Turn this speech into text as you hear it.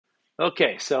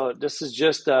Okay, so this is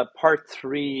just part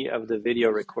 3 of the video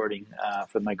recording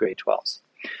for my grade 12s.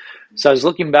 So I was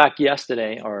looking back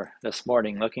yesterday or this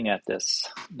morning looking at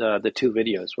the 2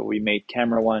 videos where we made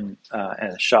camera 1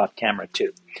 and shot camera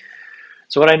 2.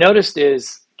 So what I noticed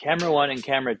is camera 1 and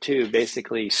camera 2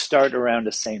 basically start around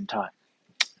the same time.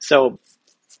 So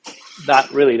that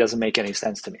really doesn't make any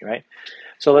sense to me, right?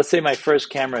 So let's say my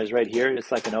first camera is right here.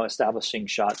 It's like an establishing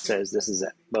shot says this is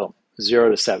it. Boom,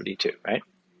 0 to 72, right?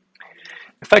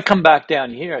 If I come back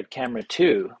down here at camera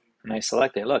 2 and I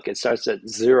select it, look, it starts at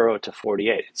 0 to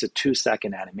 48. It's a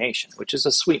 2-second animation, which is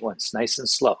a sweet one. It's nice and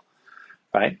slow,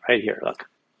 right? Right here, look,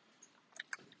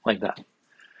 like that.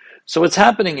 So what's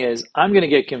happening is I'm going to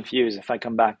get confused if I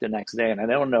come back the next day and I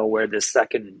don't know where this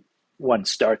second one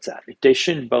starts at. They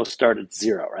shouldn't both start at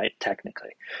 0, right?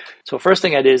 Technically. So first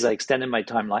thing I did is I extended my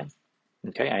timeline.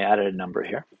 Okay, I added a number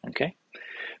here. Okay.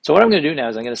 So what I'm going to do now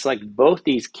is I'm going to select both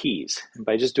these keys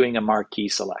by just doing a marquee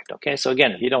select. Okay, so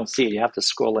again, if you don't see it, you have to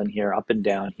scroll in here, up and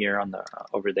down here on the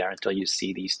over there until you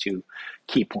see these 2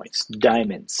 key points,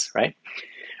 diamonds, right?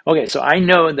 Okay, so I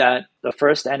know that the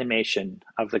first animation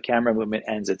of the camera movement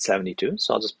ends at 72,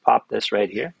 so I'll just pop this right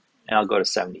here, and I'll go to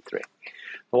 73.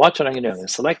 But watch what I'm going to do. I'm going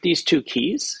to select these 2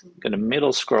 keys, I'm going to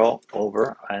middle scroll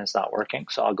over, and it's not working,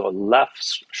 so I'll go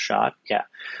left shot, yeah.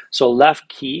 So left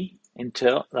key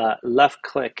until left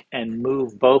click and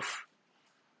move both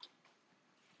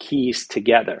keys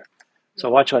together. So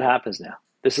watch what happens now.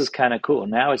 This is kind of cool.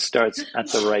 Now it starts at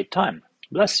the right time.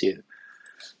 Bless you.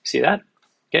 See that?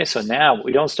 Okay, so now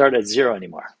we don't start at 0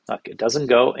 anymore. Look, it doesn't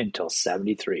go until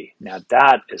 73. Now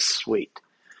that is sweet.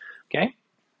 Okay?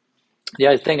 The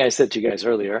other thing I said to you guys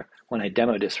earlier when I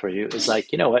demoed this for you is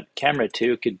like, you know what? Camera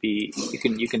 2 could be,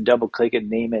 you can double click it,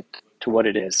 name it to what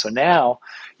it is. So now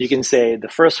you can say the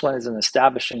first one is an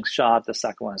establishing shot, the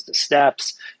second one is the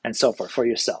steps, and so forth for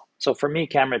yourself. So for me,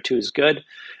 camera 2 is good.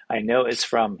 I know it's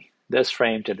from this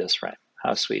frame to this frame.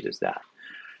 How sweet is that?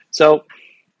 So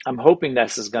I'm hoping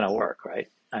this is going to work, right?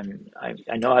 I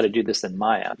know how to do this in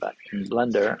Maya, but in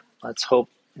Blender, let's hope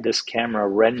this camera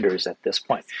renders at this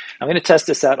point. I'm going to test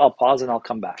this out. I'll pause and I'll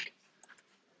come back.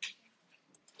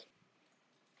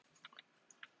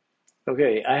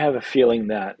 Okay, I have a feeling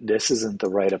that this isn't the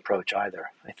right approach either.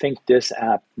 I think this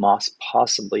app most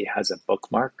possibly has a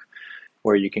bookmark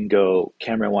where you can go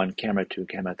camera 1, camera 2,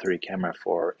 camera 3, camera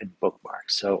 4 in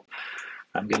bookmarks. So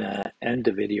I'm going to end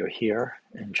the video here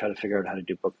and try to figure out how to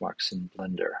do bookmarks in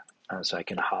Blender so I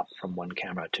can hop from one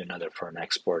camera to another for an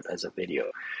export as a video.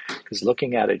 Because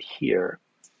looking at it here,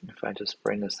 if I just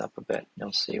bring this up a bit,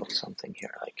 you'll see something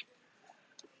here. Like,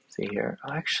 see here?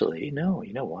 Actually, no,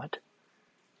 you know what?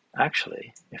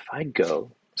 Actually, if I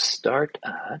go start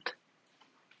at,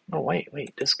 oh, wait,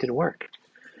 this could work.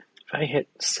 If I hit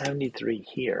 73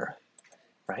 here,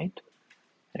 right?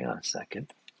 Hang on a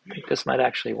second. I think this might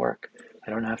actually work.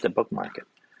 I don't have to bookmark it.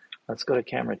 Let's go to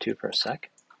camera 2 for a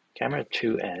sec. Camera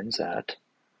 2 ends at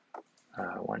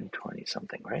 120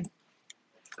 something, right?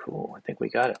 Cool, I think we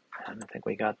got it. I think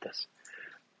we got this.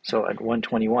 So at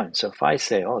 121. So if I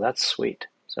say, oh, that's sweet.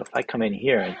 So if I come in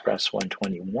here and press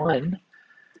 121,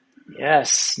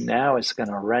 yes, now it's going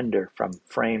to render from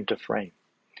frame to frame.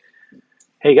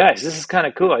 Hey guys, this is kind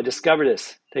of cool. I discovered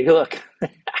this. Take a look.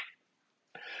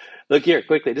 Look here,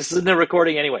 quickly. This is in the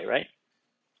recording anyway, right?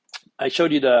 I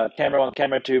showed you the camera 1,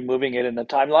 camera 2, moving it in the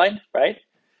timeline, right?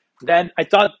 Then I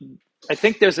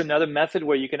think there's another method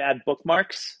where you can add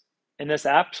bookmarks in this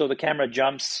app so the camera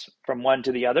jumps from one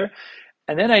to the other.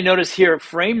 And then I notice here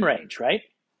frame range, right?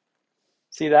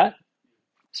 See that?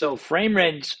 So frame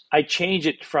range, I change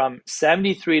it from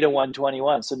 73 to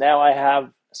 121. So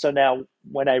now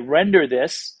when I render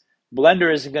this,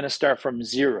 Blender isn't going to start from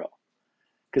 0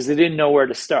 because they didn't know where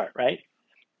to start, right?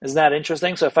 Isn't that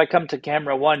interesting? So if I come to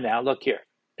camera 1 now, look here.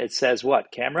 It says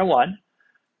what? Camera 1.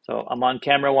 So I'm on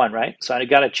camera 1, right? So I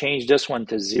got to change this one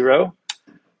to 0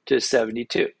 to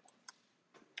 72.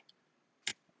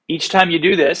 Each time you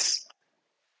do this,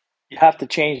 you have to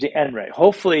change the end rate.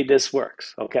 Hopefully this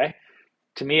works, okay?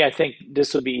 To me, I think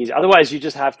this would be easy. Otherwise, you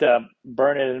just have to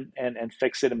burn it and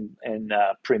fix it in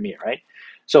Premiere, right?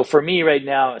 So for me right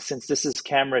now, since this is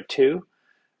camera 2,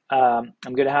 I'm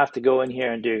going to have to go in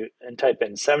here and type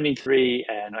in 73,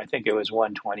 and I think it was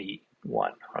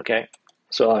 121, okay?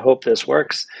 So I hope this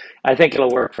works. I think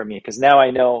it'll work for me because now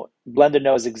I know Blender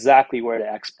knows exactly where to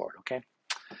export, okay?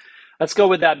 Let's go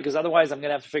with that because otherwise I'm going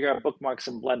to have to figure out bookmarks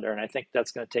in Blender, and I think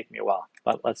that's going to take me a while.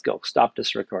 But let's go. Stop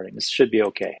this recording. This should be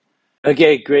okay.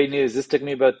 Okay, great news. This took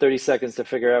me about 30 seconds to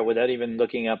figure out without even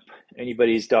looking up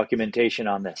anybody's documentation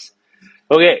on this.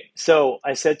 Okay, so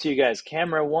I said to you guys,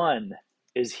 camera 1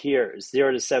 is here,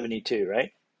 0 to 72,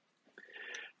 right?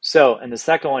 So, and the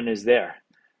second one is there.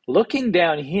 Looking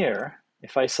down here,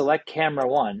 if I select camera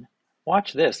one,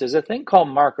 watch this. There's a thing called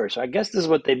marker. So I guess this is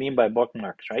what they mean by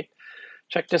bookmarks, right?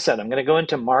 Check this out. I'm going to go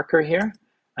into marker here.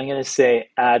 I'm going to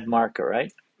say add marker,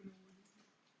 right?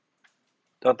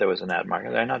 Thought there was an add marker.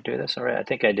 Did I not do this already? I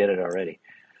think I did it already,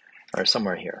 or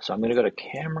somewhere here. So I'm going to go to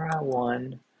camera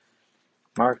one,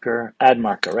 marker, add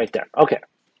marker right there. Okay.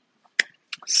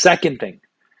 Second thing,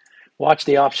 watch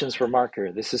the options for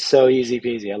marker. This is so easy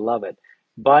peasy. I love it.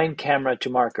 Bind camera to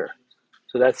marker.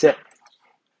 So that's it.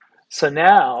 So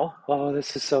now, oh,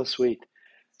 this is so sweet.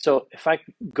 So if I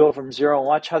go from 0,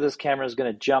 watch how this camera is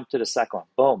going to jump to the second one.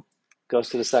 Boom. Goes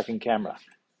to the second camera.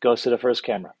 Goes to the first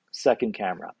camera. Second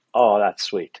camera. Oh, that's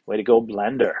sweet. Way to go,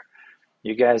 Blender.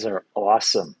 You guys are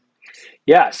awesome.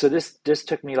 Yeah, so this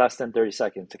took me less than 30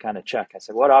 seconds to kind of check. I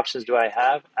said, what options do I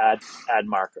have? Add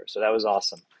marker. So that was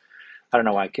awesome. I don't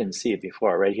know why I couldn't see it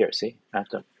before. Right here, see?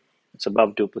 It's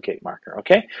above duplicate marker,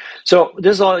 okay? So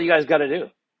this is all you guys got to do.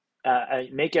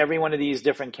 Make every one of these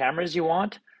different cameras you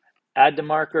want, add the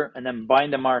marker, and then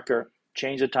bind the marker,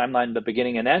 change the timeline at the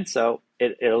beginning and end, so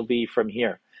it'll be from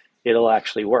here. It'll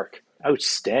actually work.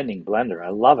 Outstanding, Blender. I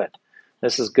love it.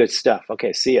 This is good stuff.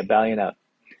 Okay, see ya, Balian out.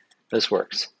 This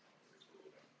works.